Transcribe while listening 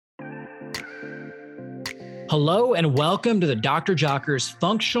Hello and welcome to the Dr. Jockers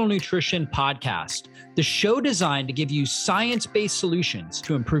Functional Nutrition Podcast, the show designed to give you science-based solutions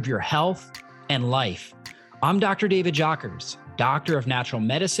to improve your health and life. I'm Dr. David Jockers, doctor of natural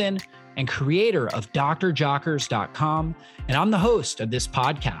medicine and creator of drjockers.com, and I'm the host of this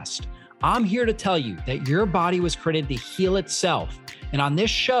podcast. I'm here to tell you that your body was created to heal itself, and on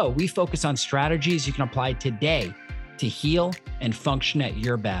this show, we focus on strategies you can apply today to heal and function at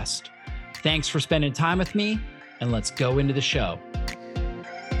your best. Thanks for spending time with me, and let's go into the show.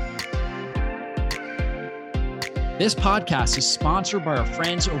 This podcast is sponsored by our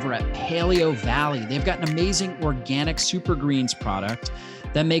friends over at Paleo Valley. They've got an amazing organic super greens product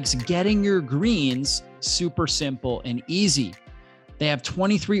that makes getting your greens super simple and easy. They have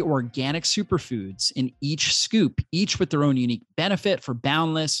 23 organic superfoods in each scoop, each with their own unique benefit for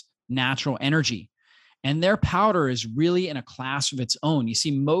boundless natural energy. And their powder is really in a class of its own. You see,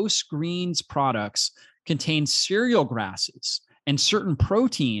 most greens products contain cereal grasses and certain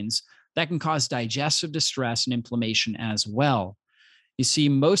proteins that can cause digestive distress and inflammation as well. You see,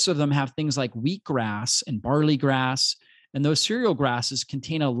 most of them have things like wheatgrass and barley grass, and those cereal grasses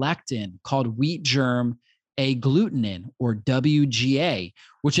contain a lectin called wheat germ agglutinin, or WGA,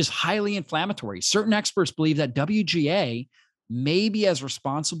 which is highly inflammatory. Certain experts believe that WGA may be as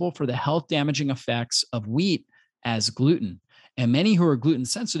responsible for the health damaging effects of wheat as gluten. And many who are gluten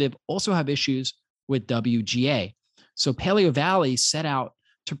sensitive also have issues with WGA. So Paleo Valley set out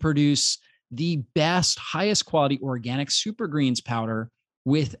to produce the best, highest quality organic super greens powder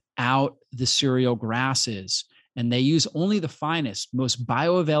without the cereal grasses. And they use only the finest, most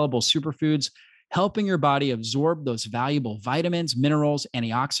bioavailable superfoods, helping your body absorb those valuable vitamins, minerals,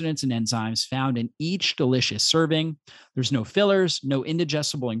 antioxidants, and enzymes found in each delicious serving. There's no fillers, no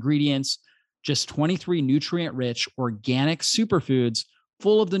indigestible ingredients, just 23 nutrient-rich organic superfoods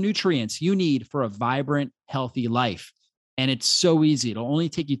full of the nutrients you need for a vibrant, healthy life. And it's so easy. It'll only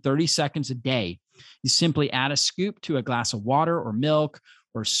take you 30 seconds a day. You simply add a scoop to a glass of water or milk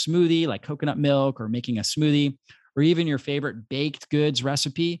or smoothie like coconut milk or making a smoothie or even your favorite baked goods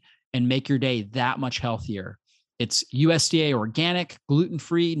recipe and make your day that much healthier. It's USDA organic,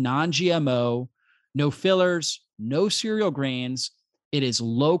 gluten-free, non-GMO, no fillers, no cereal grains. It is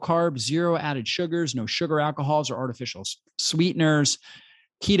low carb, zero added sugars, no sugar alcohols or artificial sweeteners,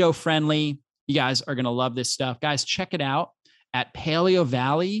 keto friendly. You guys are going to love this stuff. Guys, check it out at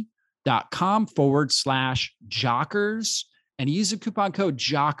paleovalley.com/jockers and use the coupon code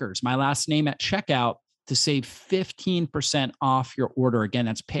JOCKERS, my last name, at checkout to save 15% off your order. Again,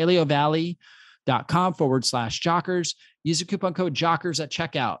 that's paleovalley.com/jockers. Use the coupon code JOCKERS at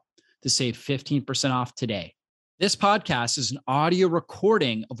checkout to save 15% off today. This podcast is an audio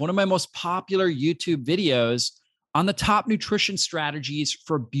recording of one of my most popular YouTube videos on the top nutrition strategies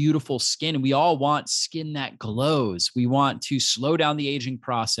for beautiful skin. And we all want skin that glows. We want to slow down the aging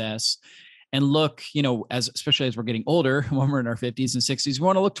process and look, especially as we're getting older, when we're in our 50s and 60s, we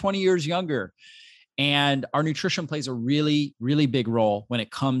want to look 20 years younger. And our nutrition plays a really, really big role when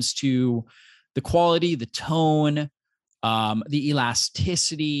it comes to the quality, the tone, the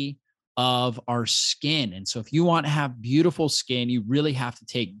elasticity of our skin. And so if you want to have beautiful skin, you really have to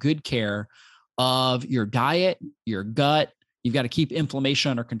take good care of your diet, your gut. You've got to keep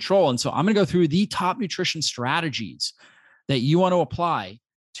inflammation under control. And so I'm going to go through the top nutrition strategies that you want to apply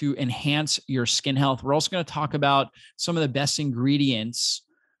to enhance your skin health. We're also going to talk about some of the best ingredients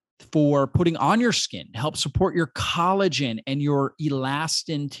for putting on your skin to help support your collagen and your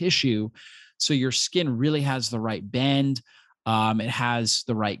elastin tissue so your skin really has the right bend, it has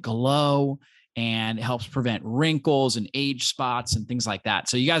the right glow, and it helps prevent wrinkles and age spots and things like that.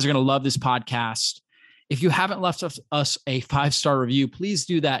 So you guys are going to love this podcast. If you haven't left us a 5-star review, please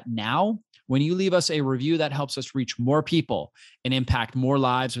do that now. When you leave us a review, that helps us reach more people and impact more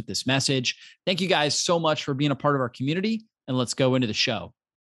lives with this message. Thank you guys so much for being a part of our community, and let's go into the show.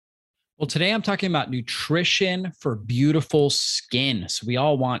 Well, today I'm talking about nutrition for beautiful skin. So we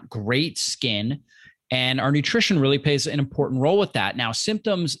all want great skin, and our nutrition really plays an important role with that. Now,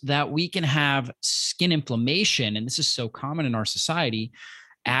 symptoms that we can have skin inflammation, and this is so common in our society: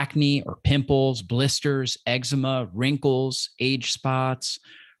 acne or pimples, blisters, eczema, wrinkles, age spots,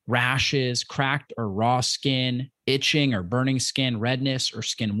 rashes, cracked or raw skin, itching or burning skin, redness or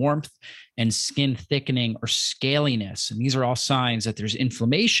skin warmth, and skin thickening or scaliness. And these are all signs that there's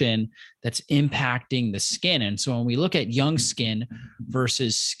inflammation that's impacting the skin. And so when we look at young skin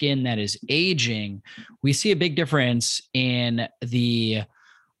versus skin that is aging, we see a big difference in the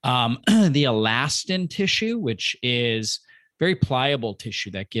elastin tissue, which is very pliable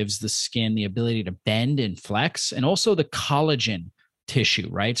tissue that gives the skin the ability to bend and flex, and also the collagen tissue,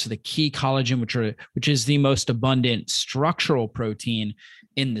 right? So the key collagen, which is the most abundant structural protein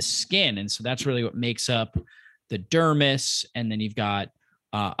in the skin. And so that's really what makes up the dermis. And then you've got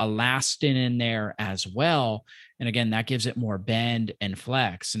elastin in there as well. And again, that gives it more bend and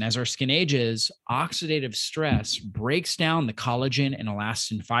flex. And as our skin ages, oxidative stress breaks down the collagen and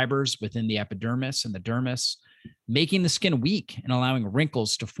elastin fibers within the epidermis and the dermis, making the skin weak and allowing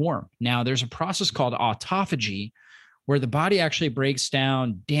wrinkles to form. Now, there's a process called autophagy, where the body actually breaks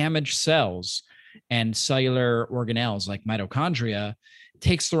down damaged cells and cellular organelles like mitochondria,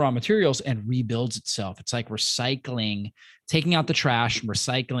 takes the raw materials and rebuilds itself. It's like recycling, taking out the trash,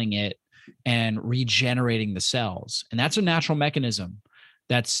 recycling it, and regenerating the cells. And that's a natural mechanism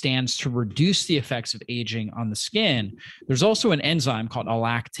that stands to reduce the effects of aging on the skin. There's also an enzyme called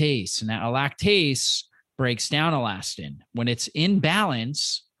alactase, and that alactase breaks down elastin. When it's in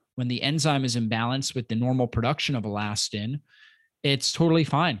balance, when the enzyme is in balance with the normal production of elastin, it's totally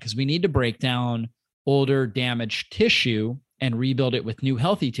fine, because we need to break down older damaged tissue and rebuild it with new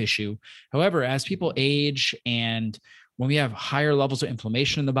healthy tissue. However, as people age and when we have higher levels of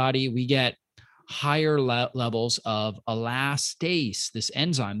inflammation in the body, we get higher levels of elastase, this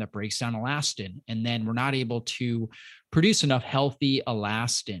enzyme that breaks down elastin, and then we're not able to produce enough healthy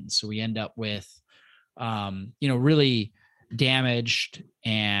elastin. So we end up with, really damaged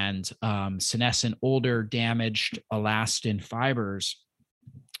and senescent, older, damaged elastin fibers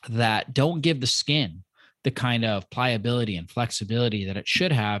that don't give the skin the kind of pliability and flexibility that it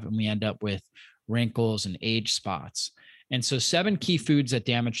should have. And we end up with wrinkles and age spots. And so 7 key foods that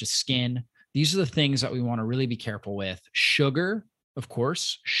damage the skin. These are the things that we want to really be careful with. Sugar, of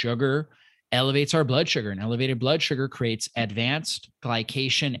course, sugar elevates our blood sugar, and elevated blood sugar creates advanced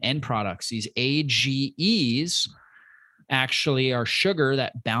glycation end products. These AGEs actually are sugar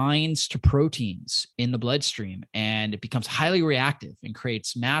that binds to proteins in the bloodstream, and it becomes highly reactive and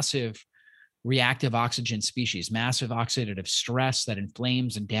creates massive reactive oxygen species, massive oxidative stress that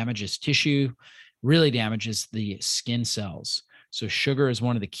inflames and damages tissue, really damages the skin cells. So sugar is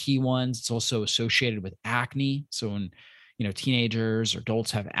one of the key ones. It's also associated with acne. So when teenagers or adults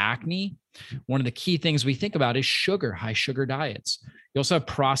have acne, one of the key things we think about is sugar, high sugar diets. You also have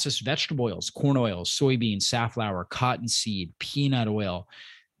processed vegetable oils, corn oils, soybean, safflower, cottonseed, peanut oil.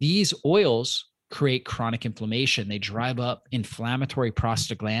 These oils create chronic inflammation. They drive up inflammatory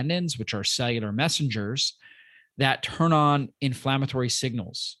prostaglandins, which are cellular messengers that turn on inflammatory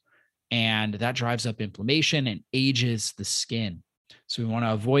signals. And that drives up inflammation and ages the skin. So we want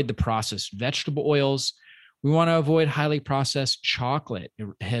to avoid the processed vegetable oils. We want to avoid highly processed chocolate. It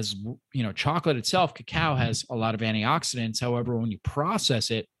has, chocolate itself, cacao has a lot of antioxidants. However, when you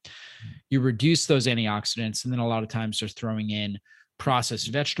process it, you reduce those antioxidants. And then a lot of times they're throwing in processed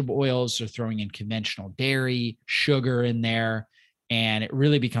vegetable oils, they're throwing in conventional dairy, sugar in there, and it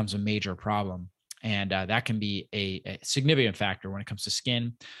really becomes a major problem. And that can be a significant factor when it comes to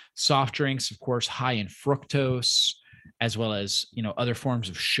skin. Soft drinks, of course, high in fructose, as well as, other forms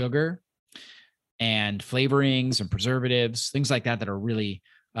of sugar and flavorings and preservatives, things like that, that are really,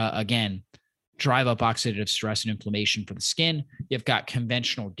 again, drive up oxidative stress and inflammation for the skin. You've got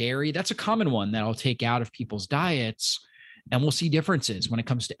conventional dairy. That's a common one that I'll take out of people's diets. And we'll see differences when it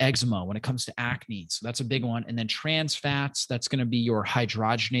comes to eczema, when it comes to acne. So that's a big one. And then trans fats, that's going to be your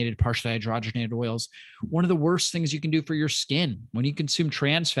hydrogenated, partially hydrogenated oils. One of the worst things you can do for your skin when you consume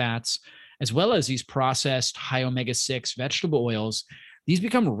trans fats, as well as these processed high omega-6 vegetable oils, these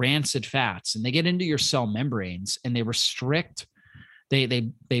become rancid fats and they get into your cell membranes and they restrict,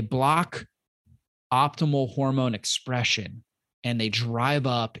 they block optimal hormone expression. And they drive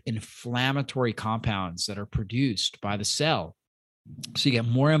up inflammatory compounds that are produced by the cell. So you get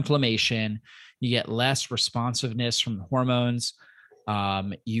more inflammation, you get less responsiveness from the hormones,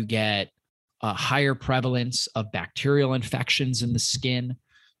 you get a higher prevalence of bacterial infections in the skin.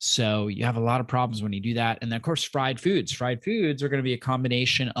 So you have a lot of problems when you do that. And then, of course, fried foods. Fried foods are going to be a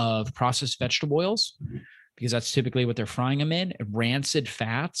combination of processed vegetable oils, because that's typically what they're frying them in, rancid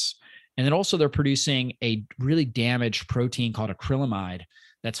fats. And then also they're producing a really damaged protein called acrylamide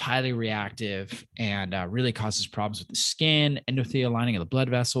that's highly reactive and really causes problems with the skin, endothelial lining of the blood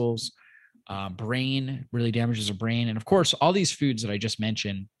vessels, brain, really damages the brain. And of course, all these foods that I just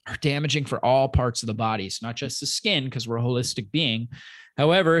mentioned are damaging for all parts of the body. It's not just the skin, because we're a holistic being.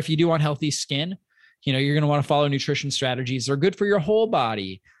 However, if you do want healthy skin, you're going to want to follow nutrition strategies. They're good for your whole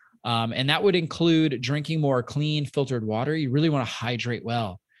body. And that would include drinking more clean, filtered water. You really want to hydrate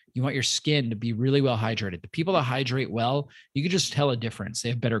well. You want your skin to be really well hydrated. The people that hydrate well, you can just tell a difference. They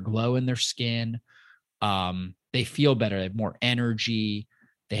have better glow in their skin. They feel better. They have more energy.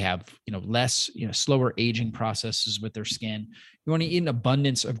 They have, less, slower aging processes with their skin. You want to eat an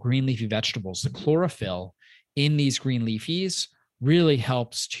abundance of green leafy vegetables. The chlorophyll in these green leafies really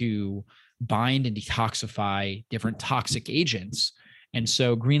helps to bind and detoxify different toxic agents. And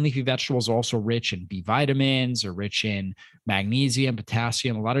so green leafy vegetables are also rich in B vitamins, are rich in magnesium,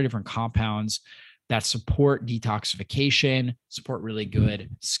 potassium, a lot of different compounds that support detoxification, support really good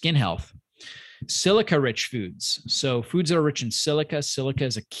skin health. Silica-rich foods. So foods that are rich in silica. Silica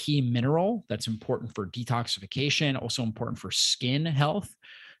is a key mineral that's important for detoxification, also important for skin health.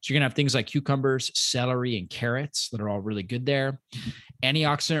 So you're going to have things like cucumbers, celery, and carrots that are all really good there.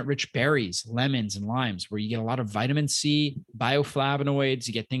 Antioxidant-rich berries, lemons, and limes, where you get a lot of vitamin C, bioflavonoids.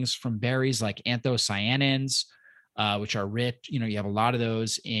 You get things from berries like anthocyanins, which are rich. You have a lot of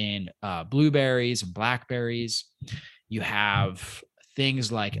those in blueberries and blackberries. You have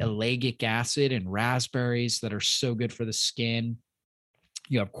things like ellagic acid and raspberries that are so good for the skin.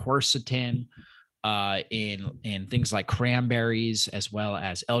 You have quercetin in things like cranberries as well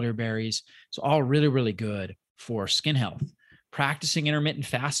as elderberries. So all really, really good for skin health. Practicing intermittent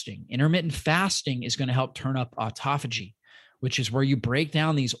fasting. Intermittent fasting is going to help turn up autophagy, which is where you break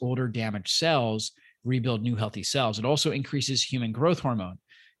down these older damaged cells, rebuild new healthy cells. It also increases human growth hormone.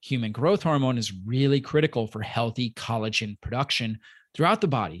 Human growth hormone is really critical for healthy collagen production throughout the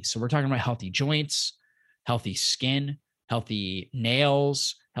body. So we're talking about healthy joints, healthy skin, healthy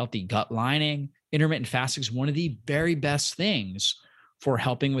nails, healthy gut lining. Intermittent fasting is one of the very best things for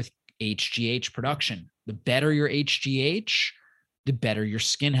helping with HGH production. The better your HGH, the better your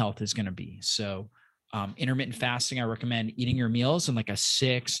skin health is going to be. So intermittent fasting, I recommend eating your meals in like a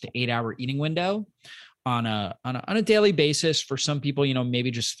 6 to 8 hour eating window on a daily basis. For some people,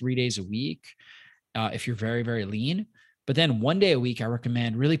 maybe just 3 days a week if you're very, very lean. But then 1 day a week, I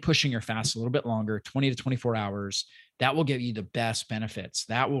recommend really pushing your fast a little bit longer, 20 to 24 hours. That will give you the best benefits.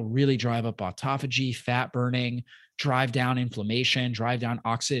 That will really drive up autophagy, fat burning, drive down inflammation, drive down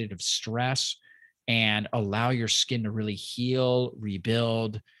oxidative stress, and allow your skin to really heal,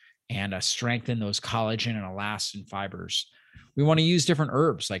 rebuild, and strengthen those collagen and elastin fibers. We want to use different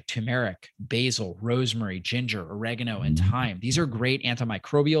herbs like turmeric, basil, rosemary, ginger, oregano, and thyme. These are great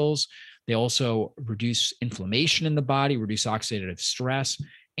antimicrobials. They also reduce inflammation in the body, reduce oxidative stress,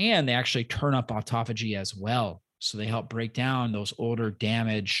 and they actually turn up autophagy as well. So they help break down those older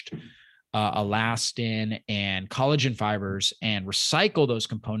damaged elastin and collagen fibers and recycle those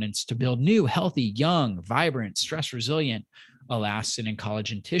components to build new, healthy, young, vibrant, stress resilient elastin and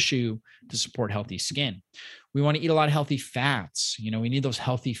collagen tissue to support healthy skin. We want to eat a lot of healthy fats. We need those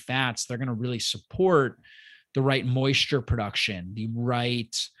healthy fats. They're going to really support the right moisture production, the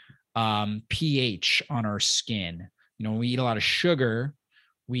right pH on our skin. We eat a lot of sugar.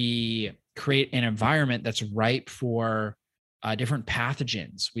 We create an environment that's ripe for different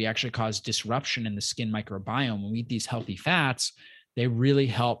pathogens. We actually cause disruption in the skin microbiome. When we eat these healthy fats, they really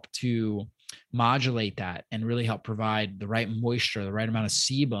help to modulate that and really help provide the right moisture, the right amount of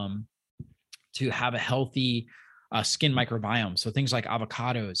sebum to have a healthy skin microbiome. So things like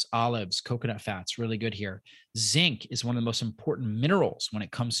avocados, olives, coconut fats, really good here. Zinc is one of the most important minerals when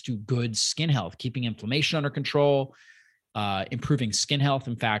it comes to good skin health, keeping inflammation under control, improving skin health.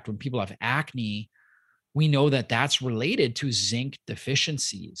 In fact, when people have acne, we know that that's related to zinc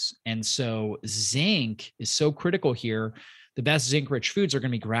deficiencies. And so zinc is so critical here. The best zinc-rich foods are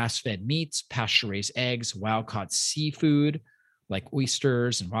going to be grass-fed meats, pasture-raised eggs, wild-caught seafood like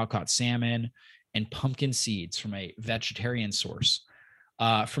oysters and wild-caught salmon, and pumpkin seeds from a vegetarian source.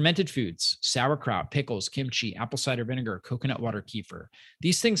 Fermented foods, sauerkraut, pickles, kimchi, apple cider vinegar, coconut water, kefir.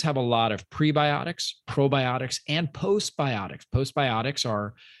 These things have a lot of prebiotics, probiotics, and postbiotics. Postbiotics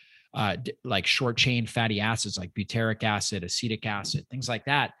are like short chain fatty acids like butyric acid, acetic acid, things like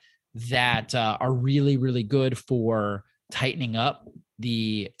that, that are really, really good for tightening up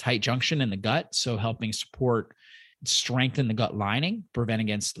the tight junction in the gut. So helping support, strengthen the gut lining, prevent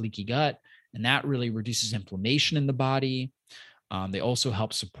against leaky gut. And that really reduces inflammation in the body. They also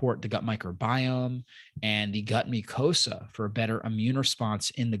help support the gut microbiome and the gut mucosa for a better immune response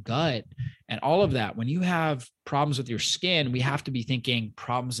in the gut. And all of that, when you have problems with your skin, we have to be thinking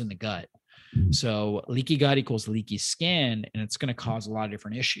problems in the gut. So leaky gut equals leaky skin, and it's going to cause a lot of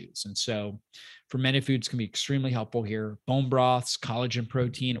different issues. And so fermented foods can be extremely helpful here. Bone broths, collagen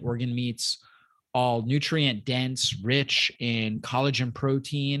protein, organ meats, all nutrient dense, rich in collagen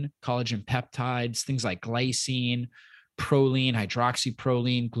protein, collagen peptides, things like glycine, proline,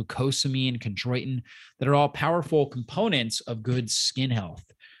 hydroxyproline, glucosamine, chondroitin, that are all powerful components of good skin health.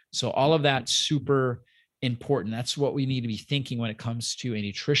 So all of that super important. That's what we need to be thinking when it comes to a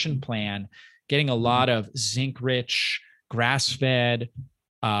nutrition plan, getting a lot of zinc-rich, grass-fed,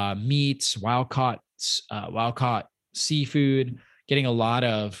 meats, wild caught seafood, getting a lot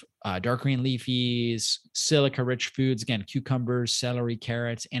of dark green leafies, silica-rich foods, again, cucumbers, celery,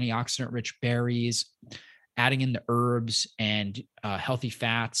 carrots, antioxidant-rich berries, adding in the herbs and healthy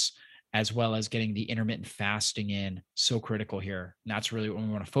fats, as well as getting the intermittent fasting in, so critical here. And that's really what we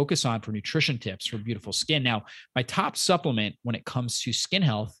want to focus on for nutrition tips for beautiful skin. Now, my top supplement when it comes to skin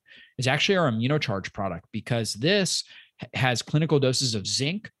health is actually our ImmunoCharge product, because this has clinical doses of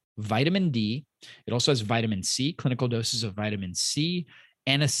zinc, vitamin D. It also has vitamin C, clinical doses of vitamin C,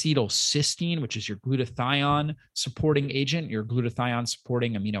 N-acetylcysteine, which is your glutathione supporting agent, your glutathione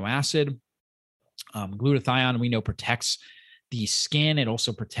supporting amino acid. Glutathione, we know, protects the skin. It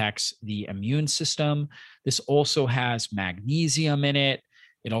also protects the immune system. This also has magnesium in it.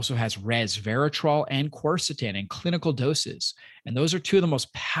 It also has resveratrol and quercetin in clinical doses. And those are two of the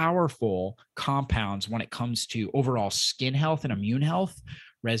most powerful compounds when it comes to overall skin health and immune health,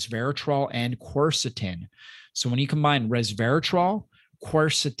 resveratrol and quercetin. So when you combine resveratrol,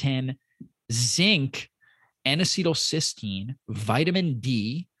 quercetin, zinc, N-acetylcysteine, vitamin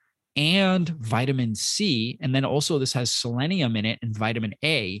D, and vitamin C, and then also this has selenium in it and vitamin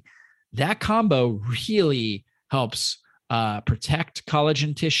A, that combo really helps protect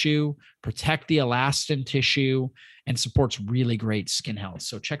collagen tissue, protect the elastin tissue, and supports really great skin health.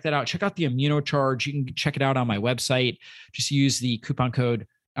 So check that out. Check out the ImmunoCharge. You can check it out on my website. Just use the coupon code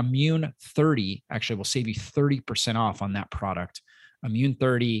Immune30. Actually, we'll save you 30% off on that product.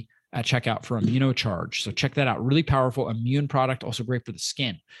 Immune30 at checkout for ImmunoCharge. So check that out. Really powerful immune product, also great for the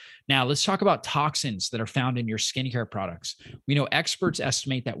skin. Now, let's talk about toxins that are found in your skincare products. We know experts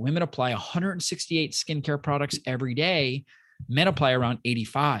estimate that women apply 168 skincare products every day. Men apply around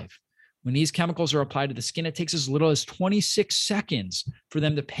 85. When these chemicals are applied to the skin, it takes as little as 26 seconds for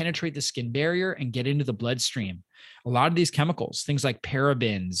them to penetrate the skin barrier and get into the bloodstream. A lot of these chemicals, things like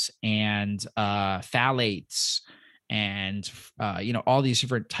parabens and phthalates, and all these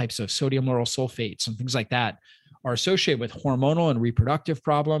different types of sodium lauryl sulfates and things like that, are associated with hormonal and reproductive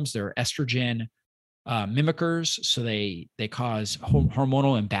problems. They're estrogen mimickers, so they cause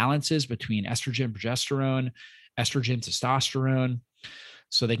hormonal imbalances between estrogen, progesterone, estrogen, testosterone.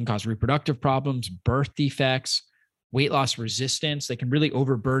 So they can cause reproductive problems, birth defects, weight loss resistance. They can really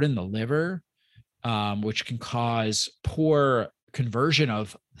overburden the liver, which can cause poor conversion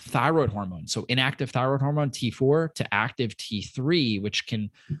of thyroid hormone. So inactive thyroid hormone, T4, to active T3, which can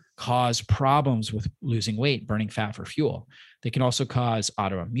cause problems with losing weight, burning fat for fuel. They can also cause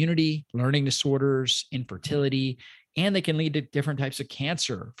autoimmunity, learning disorders, infertility, and they can lead to different types of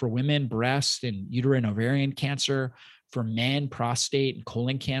cancer. For women, breast and uterine ovarian cancer. For men, prostate and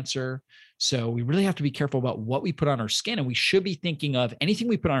colon cancer. So we really have to be careful about what we put on our skin. And we should be thinking of anything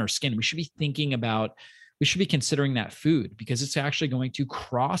we put on our skin. We should be thinking about, we should be considering that food, because it's actually going to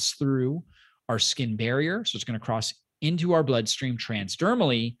cross through our skin barrier. So it's going to cross into our bloodstream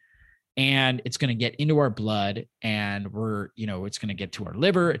transdermally, and it's going to get into our blood, and it's going to get to our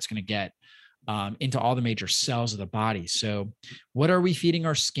liver. It's going to get into all the major cells of the body. So what are we feeding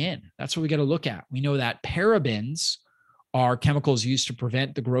our skin? That's what we got to look at. We know that parabens are chemicals used to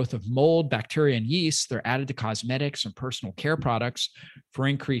prevent the growth of mold, bacteria, and yeast. They're added to cosmetics and personal care products for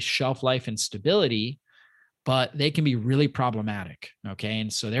increased shelf life and stability, but they can be really problematic. Okay.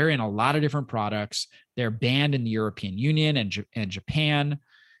 And so they're in a lot of different products. They're banned in the European Union and Japan,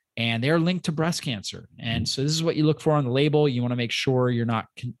 and they're linked to breast cancer. And so this is what you look for on the label. You want to make sure you're not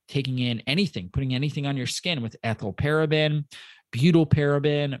taking in anything, putting anything on your skin with ethylparaben,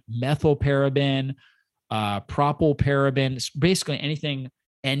 butylparaben, methylparaben, propylparaben, basically anything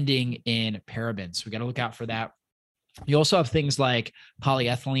ending in parabens. We got to look out for that. You also have things like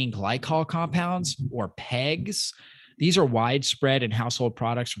polyethylene glycol compounds, or PEGs. These are widespread in household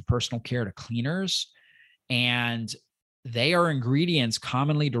products from personal care to cleaners. And they are ingredients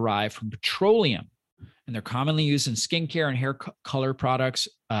commonly derived from petroleum. And they're commonly used in skincare and hair color products,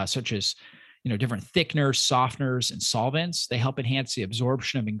 such as different thickeners, softeners, and solvents. They help enhance the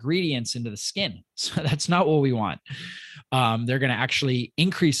absorption of ingredients into the skin. So that's not what we want. They're going to actually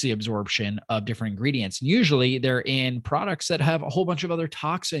increase the absorption of different ingredients. And usually they're in products that have a whole bunch of other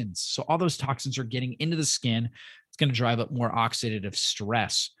toxins. So all those toxins are getting into the skin. It's going to drive up more oxidative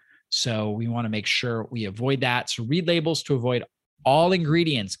stress. So we want to make sure we avoid that. So read labels to avoid all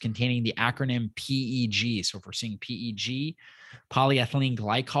ingredients containing the acronym PEG. So if we're seeing PEG, polyethylene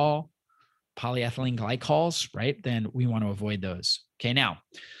glycols, right? Then we want to avoid those. Okay. Now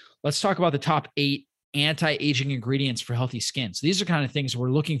let's talk about the top 8 anti-aging ingredients for healthy skin. So these are kind of things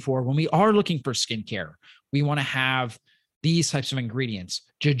we're looking for when we are looking for skincare. We want to have these types of ingredients.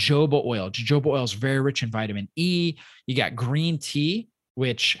 Jojoba oil. Jojoba oil is very rich in vitamin E. You got green tea.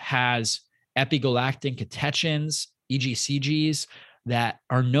 which has epigalactic catechins, EGCGs, that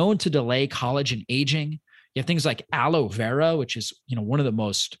are known to delay collagen aging. You have things like aloe vera, which is, one of the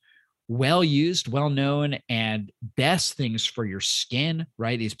most well-used, well-known, and best things for your skin,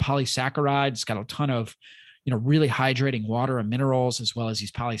 right? These polysaccharides, got a ton of, really hydrating water and minerals, as well as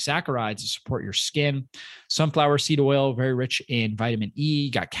these polysaccharides to support your skin. Sunflower seed oil, very rich in vitamin E.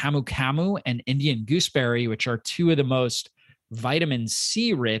 You got camu camu and Indian gooseberry, which are two of the most vitamin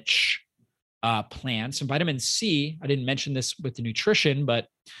C rich plants. And vitamin C, I didn't mention this with the nutrition, but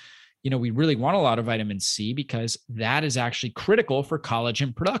we really want a lot of vitamin C because that is actually critical for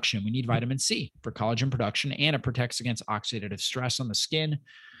collagen production. We need vitamin C for collagen production, and it protects against oxidative stress on the skin.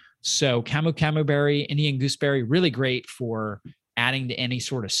 So camu camu berry, Indian gooseberry, really great for adding to any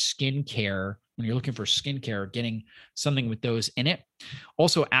sort of skincare. When you're looking for skincare, getting something with those in it.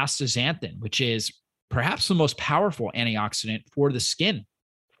 Also astaxanthin, which is perhaps the most powerful antioxidant for the skin.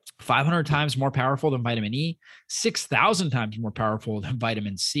 500 times more powerful than vitamin E, 6,000 times more powerful than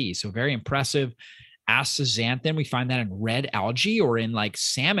vitamin C. So very impressive. Astaxanthin, we find that in red algae or in like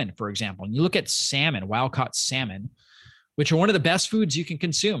salmon, for example. And you look at salmon, wild-caught salmon, which are one of the best foods you can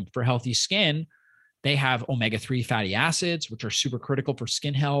consume for healthy skin. They have omega-3 fatty acids, which are super critical for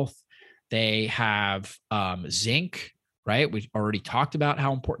skin health. They have zinc, right? We've already talked about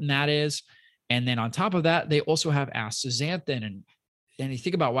how important that is. And then on top of that, they also have astaxanthin. And you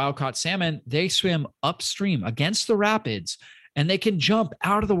think about wild-caught salmon, they swim upstream against the rapids, and they can jump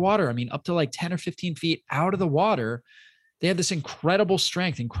out of the water. I mean, up to like 10 or 15 feet out of the water. They have this incredible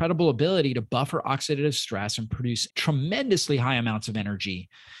strength, incredible ability to buffer oxidative stress and produce tremendously high amounts of energy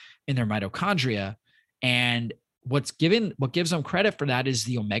in their mitochondria. And what gives them credit for that is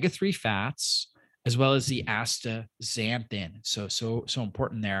the omega-3 fats, as well as the astaxanthin. So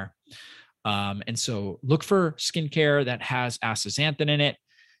important there. And so look for skincare that has astaxanthin in it.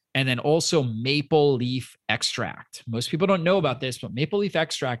 And then also maple leaf extract. Most people don't know about this, but maple leaf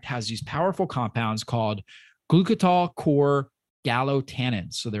extract has these powerful compounds called glutathione core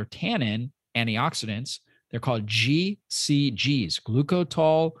gallotannins. So they're tannin antioxidants. They're called GCGs,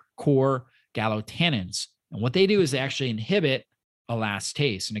 glutathione core gallotannins. And what they do is they actually inhibit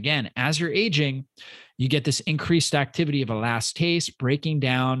elastase. And again, as you're aging, you get this increased activity of elastase, breaking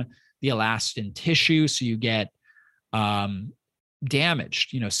down the elastin tissue. So you get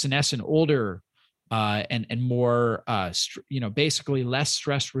damaged, senescent, older, and more, basically less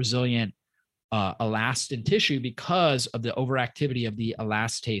stress resilient elastin tissue because of the overactivity of the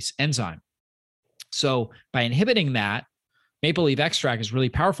elastase enzyme. So by inhibiting that, maple leaf extract is really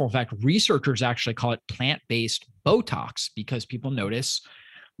powerful. In fact, researchers actually call it plant-based Botox because people notice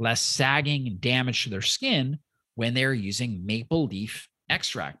less sagging and damage to their skin when they're using maple leaf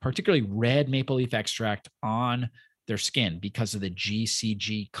extract, particularly red maple leaf extract on their skin because of the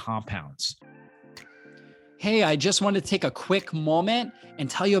GCG compounds. Hey, I just wanted to take a quick moment and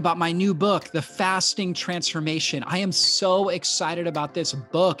tell you about my new book, The Fasting Transformation. I am so excited about this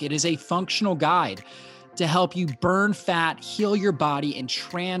book. It is a functional guide to help you burn fat, heal your body, and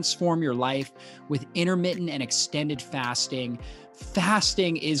transform your life with intermittent and extended fasting.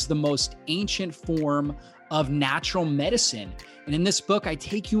 Fasting is the most ancient form of natural medicine. And in this book, I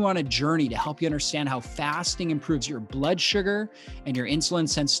take you on a journey to help you understand how fasting improves your blood sugar and your insulin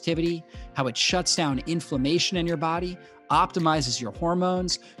sensitivity, how it shuts down inflammation in your body, optimizes your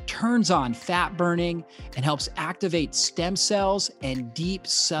hormones, turns on fat burning, and helps activate stem cells and deep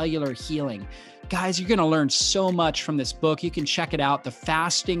cellular healing. Guys, you're going to learn so much from this book. You can check it out, The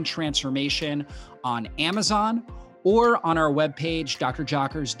Fasting Transformation, on Amazon or on our webpage,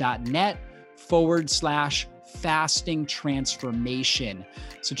 drjockers.net/fasting transformation.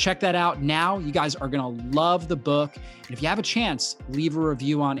 So check that out now. You guys are going to love the book. And if you have a chance, leave a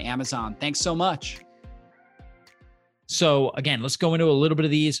review on Amazon. Thanks so much. So again, let's go into a little bit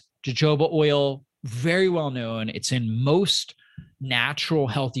of these. Jojoba oil, very well known. It's in most natural,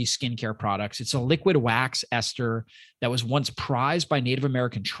 healthy skincare products. It's a liquid wax ester that was once prized by Native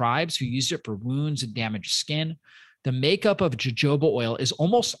American tribes who used it for wounds and damaged skin. The makeup of jojoba oil is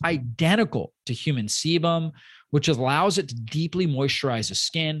almost identical to human sebum, which allows it to deeply moisturize the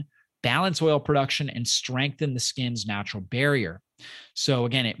skin, balance oil production, and strengthen the skin's natural barrier. So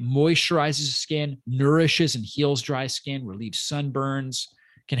again, it moisturizes the skin, nourishes and heals dry skin, relieves sunburns,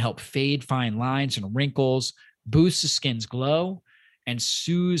 can help fade fine lines and wrinkles, boosts the skin's glow, and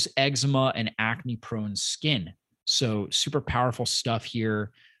soothes eczema and acne-prone skin. So super powerful stuff here.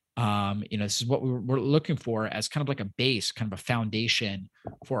 This is what we're looking for as kind of like a base, kind of a foundation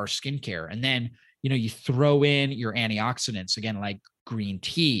for our skincare. And then, you throw in your antioxidants, again, like green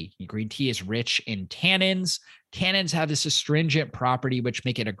tea. Green tea is rich in tannins. Tannins have this astringent property, which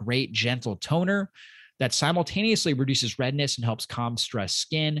make it a great gentle toner that simultaneously reduces redness and helps calm stressed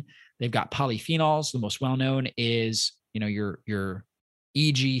skin. They've got polyphenols. The most well-known is, your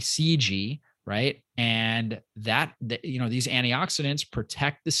EGCG, right? And these antioxidants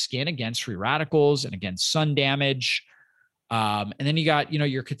protect the skin against free radicals and against sun damage. And then you got,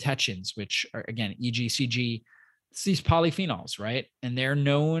 your catechins, which are, again, EGCG. It's these polyphenols, right? And they're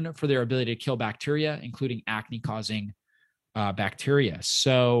known for their ability to kill bacteria, including acne-causing bacteria.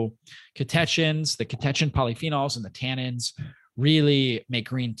 So catechins, the catechin polyphenols, and the tannins really make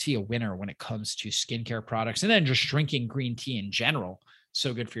green tea a winner when it comes to skincare products. And then just drinking green tea in general,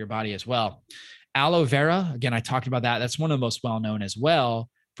 so good for your body as well. Aloe vera, again, I talked about that. That's one of the most well-known as well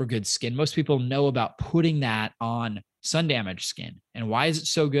for good skin. Most people know about putting that on sun damaged skin. And why is it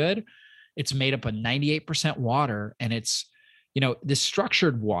so good? It's made up of 98% water, and it's, this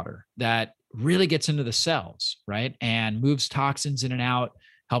structured water that really gets into the cells, right? And moves toxins in and out,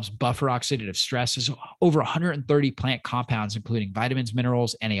 helps buffer oxidative stress. There's over 130 plant compounds, including vitamins,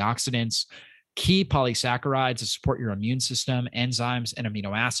 minerals, antioxidants, key polysaccharides to support your immune system, enzymes, and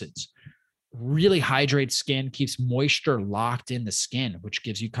amino acids. Really hydrates skin, keeps moisture locked in the skin, which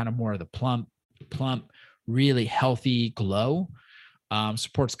gives you kind of more of the plump, really healthy glow.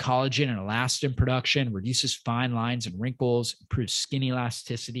 Supports collagen and elastin production, reduces fine lines and wrinkles, improves skin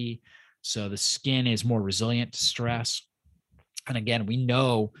elasticity. So the skin is more resilient to stress. And again, we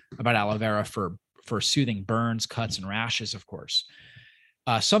know about aloe vera for soothing burns, cuts, and rashes, of course.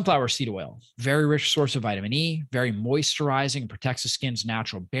 Sunflower seed oil, very rich source of vitamin E, very moisturizing, protects the skin's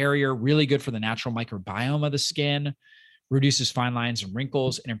natural barrier, really good for the natural microbiome of the skin, reduces fine lines and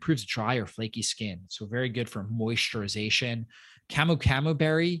wrinkles, and improves dry or flaky skin. So very good for moisturization. Camu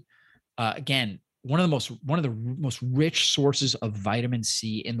berry, again, one of the most rich sources of vitamin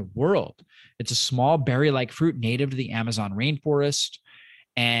C in the world. It's a small berry-like fruit native to the Amazon rainforest,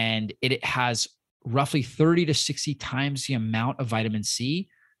 and it has roughly 30 to 60 times the amount of vitamin C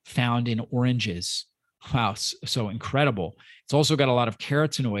found in oranges. Wow, so incredible. It's also got a lot of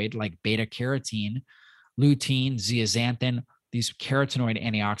carotenoid like beta carotene, lutein, zeaxanthin, these carotenoid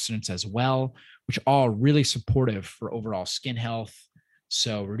antioxidants as well, which are all really supportive for overall skin health.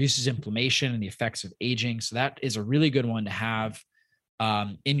 So reduces inflammation and the effects of aging. So that is a really good one to have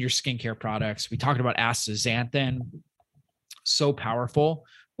in your skincare products. We talked about astaxanthin, so powerful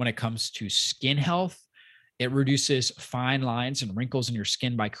when it comes to skin health. It reduces fine lines and wrinkles in your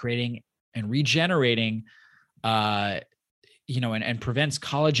skin by creating and regenerating, and prevents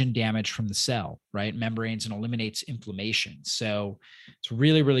collagen damage from the cell, right? Membranes, and eliminates inflammation. So it's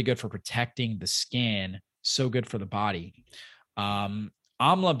really, really good for protecting the skin. So good for the body.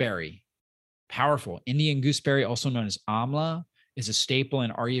 Amla berry, powerful. Indian gooseberry, also known as amla, is a staple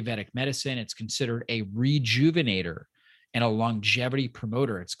in Ayurvedic medicine. It's considered a rejuvenator and a longevity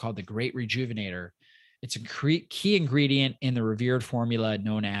promoter. It's called the Great Rejuvenator. It's a key ingredient in the revered formula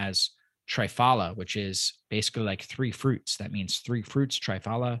known as Triphala, which is basically like three fruits. That means three fruits,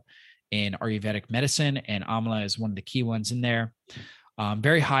 Triphala, in Ayurvedic medicine, and amla is one of the key ones in there.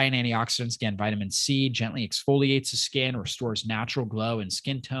 Very high in antioxidants. Again, vitamin C gently exfoliates the skin, restores natural glow and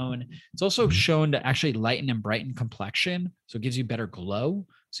skin tone. It's also shown to actually lighten and brighten complexion, so it gives you better glow.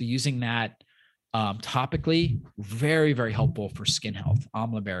 So using that topically, very, very helpful for skin health,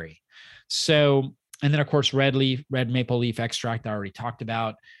 amla berry. So, and then of course, red maple leaf extract I already talked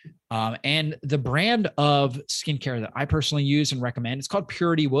about. And the brand of skincare that I personally use and recommend, it's called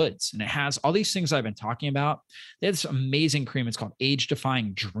Purity Woods. And it has all these things I've been talking about. They have this amazing cream. It's called Age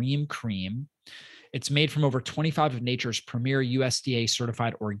Defying Dream Cream. It's made from over 25 of nature's premier USDA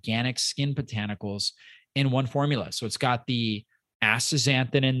certified organic skin botanicals in one formula. So it's got the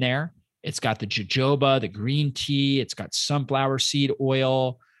astaxanthin in there. It's got the jojoba, the green tea. It's got sunflower seed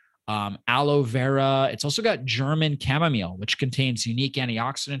oil, aloe vera. It's also got German chamomile, which contains unique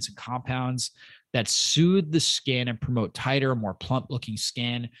antioxidants and compounds that soothe the skin and promote tighter, more plump looking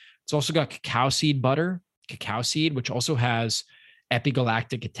skin. It's also got cacao seed butter, which also has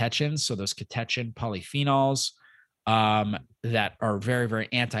epigalactic catechins. So those catechin polyphenols that are very, very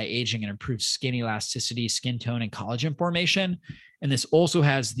anti-aging and improve skin elasticity, skin tone, and collagen formation. And this also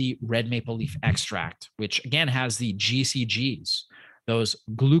has the red maple leaf extract, which again has the GCGs, those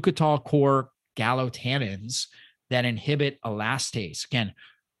glucatol core gallotannins that inhibit elastase. Again,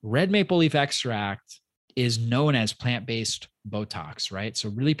 red maple leaf extract is known as plant-based Botox, right? So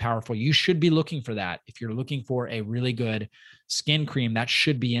really powerful. You should be looking for that. If you're looking for a really good skin cream, that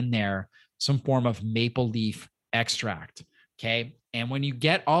should be in there, some form of maple leaf extract. Okay. And when you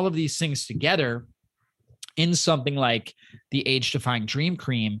get all of these things together in something like the Age Defying Dream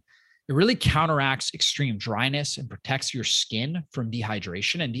Cream, It really counteracts extreme dryness and protects your skin from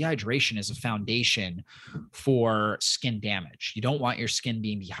dehydration. And dehydration is a foundation for skin damage. You don't want your skin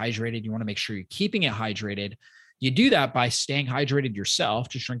being dehydrated. You want to make sure you're keeping it hydrated. You do that by staying hydrated yourself,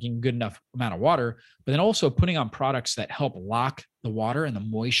 just drinking a good enough amount of water, but then also putting on products that help lock the water and the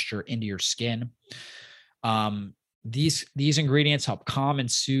moisture into your skin. These ingredients help calm and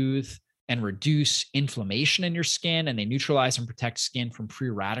soothe and reduce inflammation in your skin, and they neutralize and protect skin from free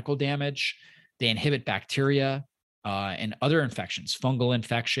radical damage. They inhibit bacteria and other infections, fungal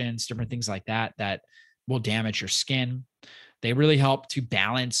infections, different things like that, that will damage your skin. They really help to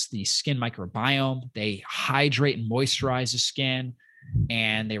balance the skin microbiome. They hydrate and moisturize the skin,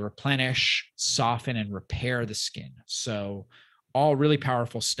 and they replenish, soften, and repair the skin. So all really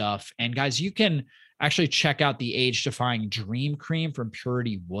powerful stuff. And guys, you can actually check out the Age Defying Dream Cream from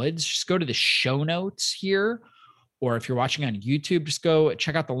Purity Woods. Just go to the show notes here, or if you're watching on YouTube, just go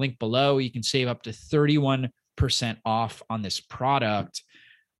check out the link below. You can save up to 31% off on this product.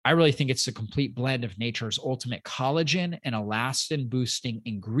 I really think it's a complete blend of nature's ultimate collagen and elastin boosting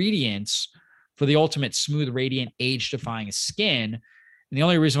ingredients for the ultimate smooth, radiant, age-defying skin. And the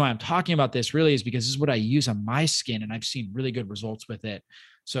only reason why I'm talking about this really is because this is what I use on my skin, and I've seen really good results with it.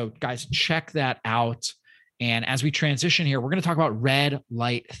 So guys, check that out. And as we transition here, we're going to talk about red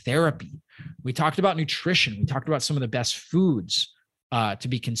light therapy. We talked about nutrition. We talked about some of the best foods to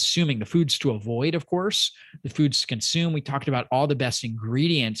be consuming, the foods to avoid, of course, the foods to consume. We talked about all the best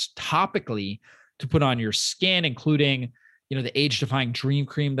ingredients topically to put on your skin, including, the Age Defying Dream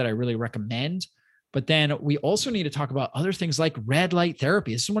Cream that I really recommend. But then we also need to talk about other things like red light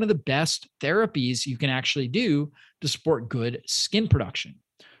therapy. This is one of the best therapies you can actually do to support good skin production,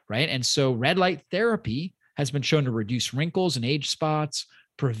 right? And so red light therapy has been shown to reduce wrinkles and age spots,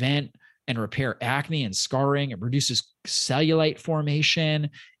 prevent and repair acne and scarring. It reduces cellulite formation,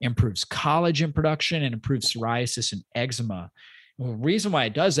 improves collagen production, and improves psoriasis and eczema. And the reason why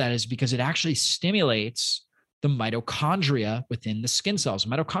it does that is because it actually stimulates the mitochondria within the skin cells.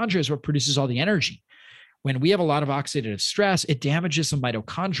 Mitochondria is what produces all the energy. When we have a lot of oxidative stress, it damages the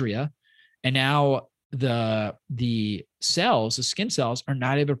mitochondria, and now the cells, the skin cells, are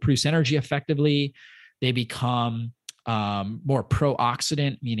not able to produce energy effectively. They become more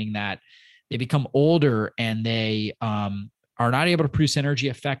pro-oxidant, meaning that they become older and they are not able to produce energy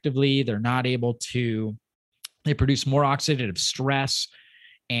effectively. They produce more oxidative stress,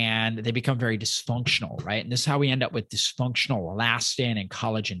 and they become very dysfunctional, right? And this is how we end up with dysfunctional elastin and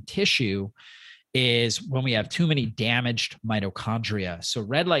collagen tissue, is when we have too many damaged mitochondria. So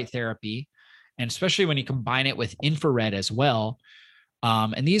red light therapy, and especially when you combine it with infrared as well,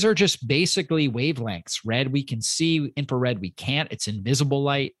 and these are just basically wavelengths. Red we can see, infrared we can't. It's invisible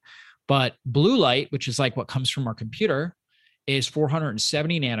light. But blue light, which is like what comes from our computer, is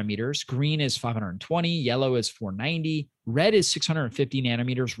 470 nanometers. Green is 520. Yellow is 490. Red is 650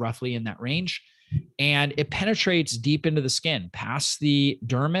 nanometers, roughly in that range. And it penetrates deep into the skin, past the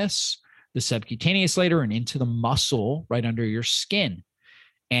dermis, the subcutaneous layer, and into the muscle right under your skin.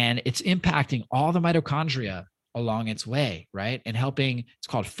 And it's impacting all the mitochondria along its way, right? And helping, it's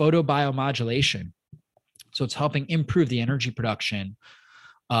called photobiomodulation. So it's helping improve the energy production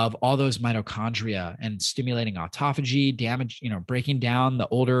of all those mitochondria and stimulating autophagy, breaking down the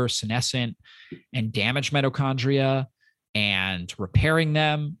older senescent and damaged mitochondria and repairing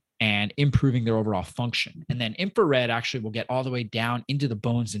them and improving their overall function. And then infrared actually will get all the way down into the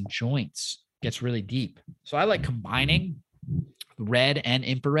bones and joints, gets really deep. So I like combining red and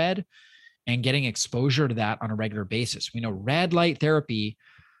infrared and getting exposure to that on a regular basis. We know red light therapy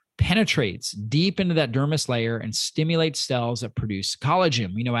penetrates deep into that dermis layer and stimulates cells that produce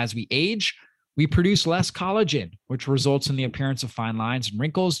collagen. We know as we age, we produce less collagen, which results in the appearance of fine lines and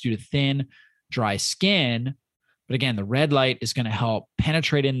wrinkles due to thin, dry skin. But again, the red light is going to help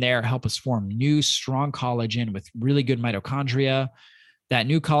penetrate in there, help us form new, strong collagen with really good mitochondria. That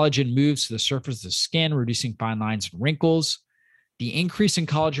new collagen moves to the surface of the skin, reducing fine lines and wrinkles. The increase in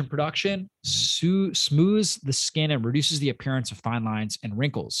collagen production smooths the skin and reduces the appearance of fine lines and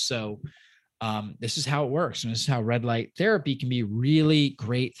wrinkles. So this is how it works. And this is how red light therapy can be really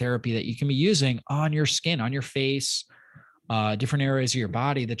great therapy that you can be using on your skin, on your face, different areas of your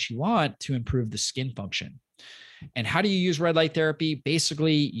body that you want to improve the skin function. And how do you use red light therapy?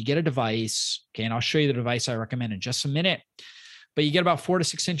 Basically, you get a device, okay, and I'll show you the device I recommend in just a minute, but you get about 4 to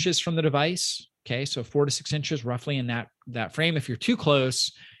 6 inches from the device. Okay, so 4 to 6 inches roughly in that frame. If you're too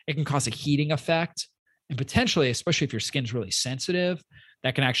close, it can cause a heating effect, and potentially, especially if your skin's really sensitive,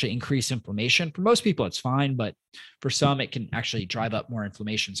 that can actually increase inflammation. For most people, it's fine, but for some, it can actually drive up more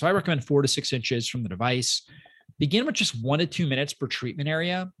inflammation. So I recommend 4 to 6 inches from the device. Begin with just 1 to 2 minutes per treatment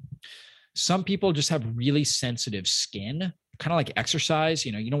area. Some people just have really sensitive skin, kind of like exercise.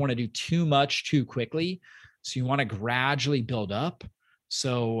 You don't want to do too much too quickly. So you want to gradually build up.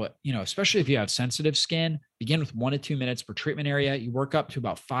 So, especially if you have sensitive skin, begin with 1 to 2 minutes per treatment area. You work up to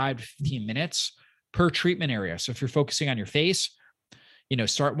about 5 to 15 minutes per treatment area. So if you're focusing on your face,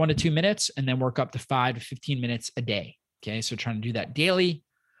 start 1 to 2 minutes and then work up to 5 to 15 minutes a day. Okay. So trying to do that daily.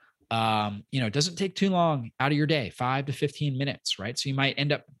 It doesn't take too long out of your day, 5 to 15 minutes, right? So you might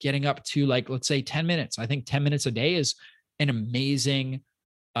end up getting up to let's say 10 minutes. I think 10 minutes a day is an amazing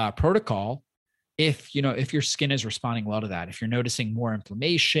protocol. If your skin is responding well to that, if you're noticing more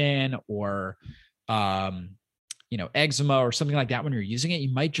inflammation or, eczema or something like that when you're using it,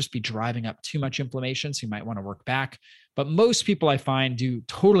 you might just be driving up too much inflammation. So you might want to work back. But most people I find do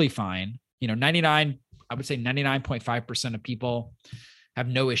totally fine. I would say 99.5% of people have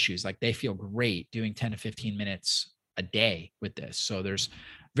no issues. Like they feel great doing 10 to 15 minutes a day with this. So there's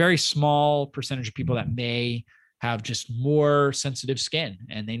very small percentage of people that may have just more sensitive skin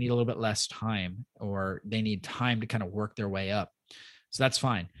and they need a little bit less time, or they need time to kind of work their way up. So that's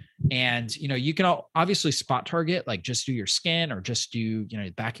fine. And, you can obviously spot target, like just do your skin or just do, the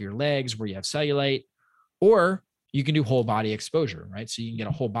back of your legs where you have cellulite, or you can do whole body exposure, right? So you can get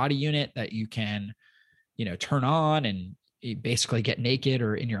a whole body unit that you can, turn on and you basically get naked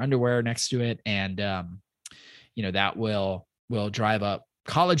or in your underwear next to it. And, that will drive up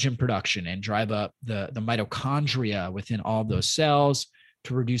collagen production and drive up the mitochondria within all of those cells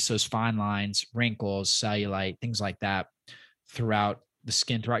to reduce those fine lines, wrinkles, cellulite, things like that throughout the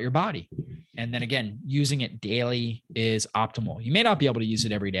skin, throughout your body. And then again, using it daily is optimal. You may not be able to use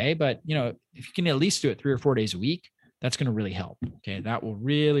it every day, but if you can at least do it 3 or 4 days a week, that's going to really help. Okay. That will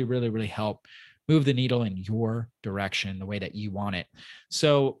really, really, really help move the needle in your direction, the way that you want it.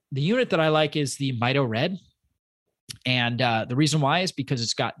 So the unit that I like is the Mito Red. And the reason why is because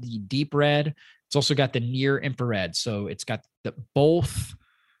it's got the deep red. It's also got the near infrared. So it's got both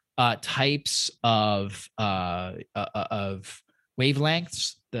types of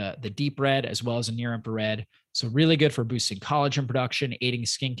wavelengths, the deep red as well as the near infrared. So really good for boosting collagen production, aiding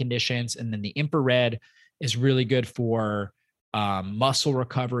skin conditions. And then the infrared is really good for muscle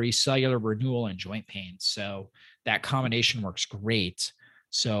recovery, cellular renewal, and joint pain. So that combination works great.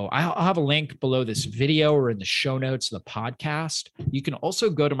 So I'll have a link below this video or in the show notes of the podcast. You can also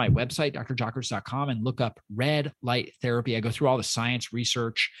go to my website, drjockers.com, and look up red light therapy. I go through all the science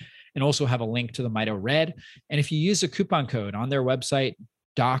research and also have a link to the Mito Red. And if you use a coupon code on their website,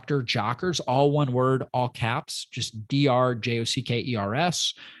 Dr. Jockers, all one word, all caps, just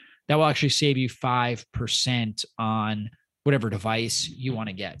DRJOCKERS, that will actually save you 5% on whatever device you want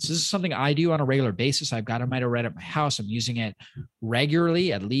to get. So this is something I do on a regular basis. I've got a Mito Red at my house. I'm using it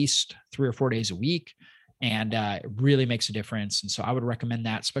regularly, at least 3 or 4 days a week. And it really makes a difference. And so I would recommend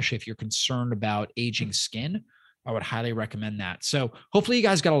that, especially if you're concerned about aging skin. I would highly recommend that. So hopefully you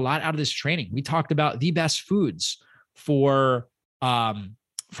guys got a lot out of this training. We talked about the best foods for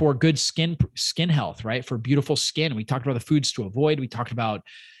good skin health, right? For beautiful skin. We talked about the foods to avoid. We talked about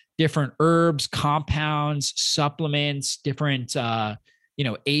different herbs, compounds, supplements, different,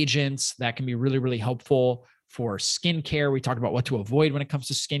 agents that can be really, really helpful for skincare. We talked about what to avoid when it comes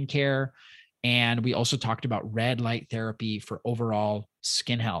to skincare. And we also talked about red light therapy for overall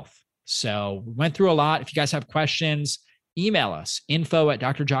skin health. So we went through a lot. If you guys have questions, email us,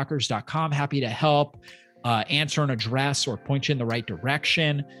 info@drjockers.com. Happy to help answer and address or point you in the right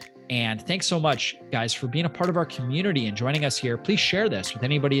direction. And thanks so much, guys, for being a part of our community and joining us here. Please share this with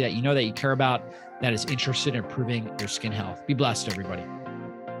anybody that you know that you care about that is interested in improving their skin health. Be blessed, everybody.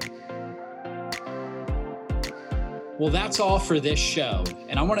 Well, that's all for this show.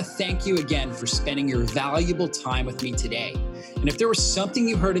 And I want to thank you again for spending your valuable time with me today. And if there was something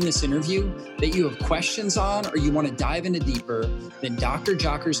you heard in this interview that you have questions on or you want to dive into deeper, then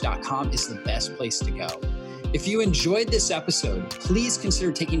drjockers.com is the best place to go. If you enjoyed this episode, please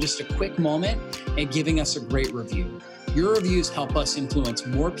consider taking just a quick moment and giving us a great review. Your reviews help us influence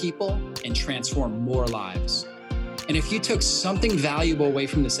more people and transform more lives. And if you took something valuable away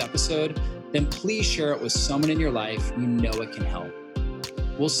from this episode, then please share it with someone in your life you know it can help.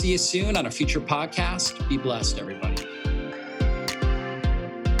 We'll see you soon on a future podcast. Be blessed, everybody.